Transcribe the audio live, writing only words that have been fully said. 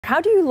How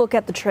do you look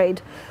at the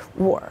trade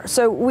war?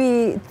 So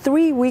we,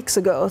 3 weeks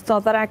ago,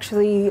 thought that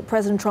actually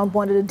President Trump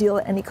wanted a deal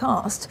at any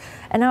cost,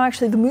 and now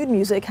actually the mood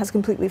music has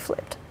completely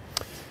flipped.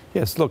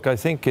 Yes, look, I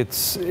think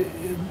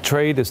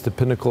trade is the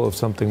pinnacle of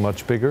something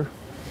much bigger.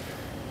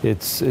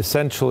 It's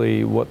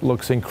essentially what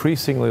looks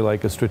increasingly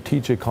like a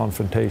strategic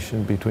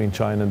confrontation between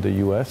China and the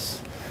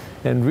U.S.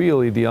 And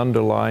really the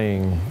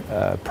underlying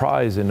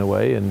prize, in a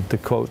way, and the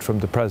quote from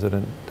the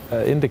president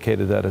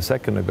indicated that a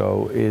second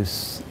ago,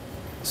 is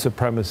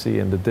supremacy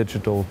in the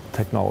digital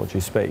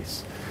technology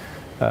space.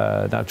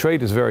 Now,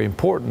 trade is very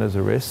important as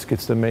a risk.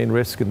 It's the main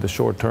risk in the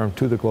short term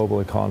to the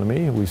global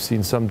economy. We've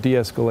seen some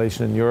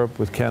de-escalation in Europe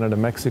with Canada,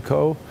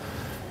 Mexico.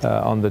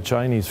 On the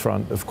Chinese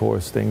front, of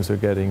course, things are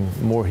getting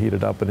more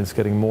heated up and it's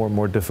getting more and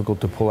more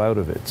difficult to pull out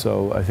of it.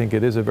 So I think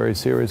it is a very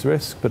serious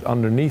risk, but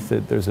underneath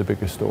it, there's a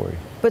bigger story.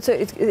 But so,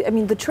 I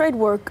mean, the trade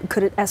war,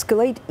 could it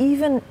escalate?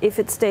 Even if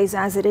it stays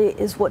as it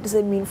is, what does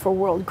it mean for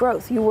world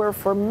growth? You were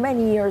for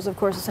many years, of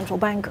course, a central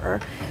banker.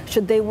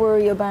 Should they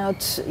worry about,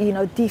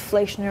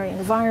 deflationary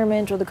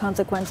environment or the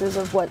consequences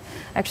of what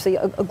actually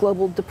a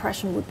global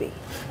depression would be?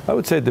 I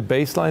would say the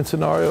baseline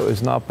scenario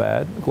is not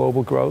bad,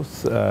 global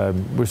growth.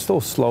 We're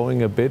still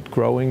slowing a bit.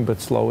 Growing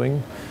but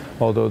slowing,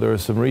 although there are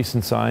some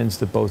recent signs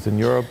that both in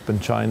Europe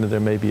and China there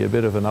may be a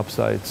bit of an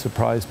upside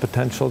surprise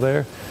potential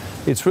there.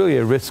 It's really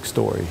a risk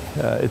story.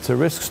 It's a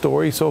risk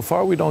story. So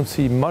far we don't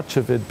see much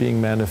of it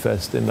being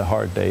manifest in the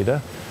hard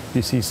data.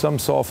 You see some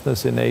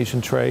softness in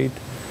Asian trade,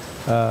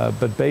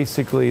 but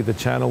basically the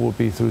channel will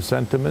be through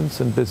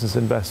sentiments and business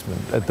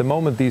investment. At the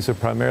moment these are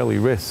primarily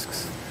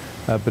risks.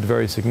 But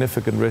very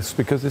significant risks,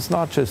 because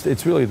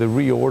it's really the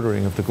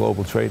reordering of the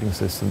global trading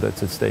system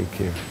that's at stake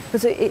here.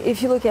 But so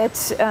if you look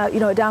at a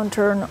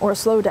downturn or a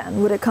slowdown,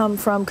 would it come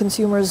from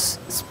consumers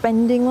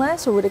spending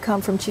less, or would it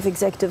come from chief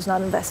executives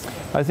not investing?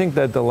 I think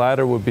that the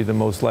latter would be the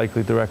most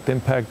likely direct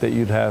impact, that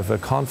you'd have a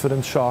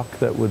confidence shock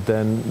that would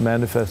then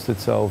manifest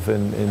itself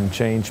in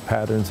change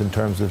patterns in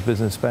terms of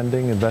business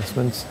spending,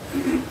 investments,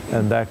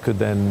 and that could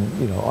then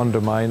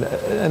undermine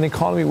an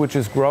economy which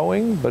is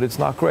growing, but it's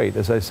not great.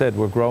 As I said,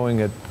 we're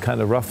growing at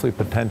kind of roughly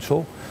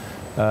potential,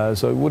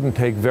 so it wouldn't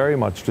take very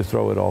much to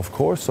throw it off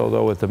course,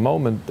 although at the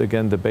moment,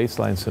 again, the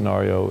baseline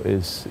scenario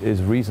is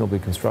reasonably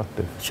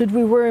constructive. Should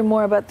we worry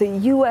more about the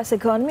U.S.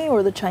 economy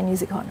or the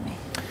Chinese economy?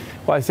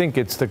 Well, I think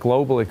it's the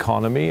global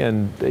economy,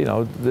 and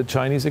the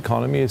Chinese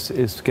economy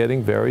is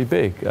getting very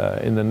big.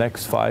 In the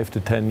next 5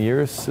 to 10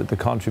 years, the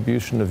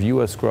contribution of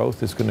U.S.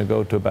 growth is going to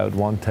go to about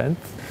 1/10.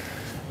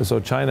 So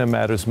China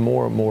matters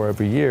more and more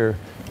every year.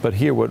 But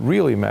here what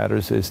really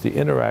matters is the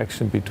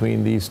interaction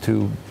between these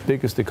two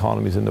biggest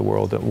economies in the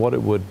world and what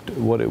it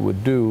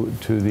would do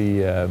to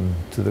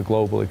the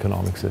global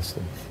economic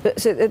system.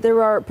 So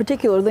there are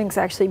particular links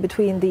actually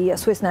between the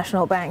Swiss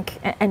National Bank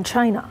and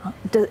China.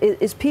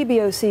 Is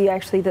PBOC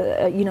actually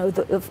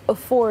a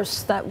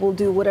force that will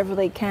do whatever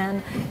they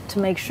can to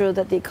make sure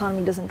that the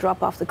economy doesn't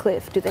drop off the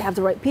cliff? Do they have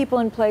the right people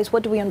in place?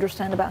 What do we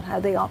understand about how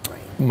they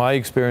operate? My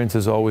experience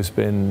has always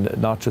been,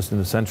 not just in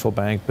the central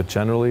bank, but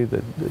generally,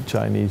 that the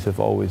Chinese have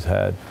always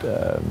had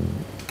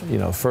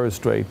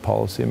first-rate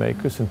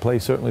policymakers in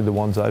place, certainly the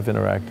ones I've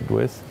interacted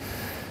with.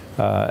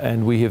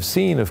 And we have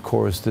seen, of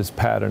course, this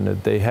pattern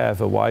that they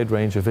have a wide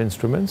range of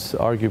instruments,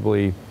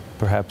 arguably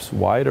perhaps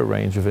wider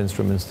range of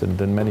instruments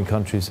than many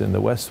countries in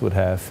the West would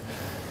have,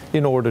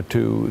 in order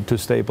to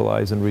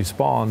stabilize and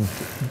respond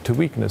to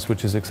weakness,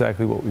 which is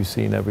exactly what we've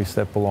seen every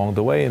step along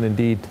the way. And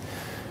indeed,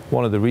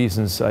 one of the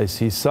reasons I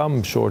see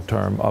some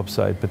short-term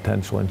upside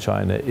potential in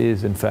China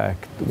is, in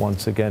fact,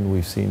 once again,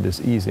 we've seen this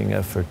easing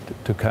effort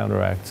to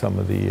counteract some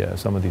of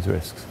these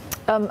risks.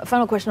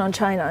 Final question on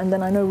China, and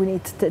then I know we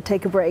need to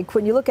take a break.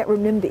 When you look at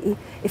renminbi,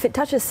 if it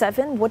touches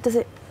 7, what does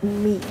it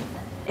mean?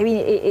 I mean,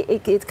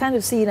 it's kind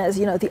of seen as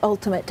the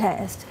ultimate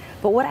test,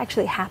 but what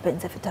actually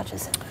happens if it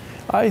touches 7?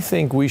 I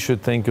think we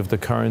should think of the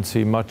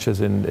currency, much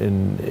as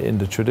in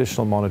the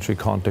traditional monetary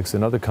context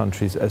in other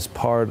countries, as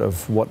part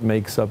of what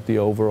makes up the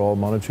overall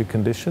monetary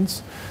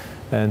conditions.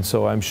 And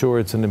so I'm sure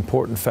it's an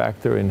important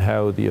factor in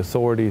how the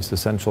authorities, the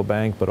central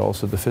bank, but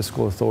also the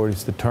fiscal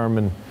authorities,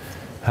 determine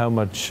how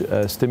much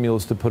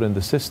stimulus to put in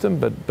the system.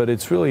 But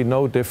it's really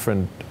no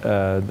different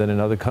than in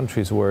other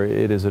countries, where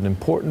it is an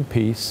important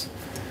piece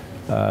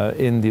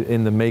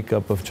in the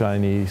makeup of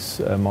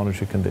Chinese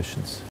monetary conditions.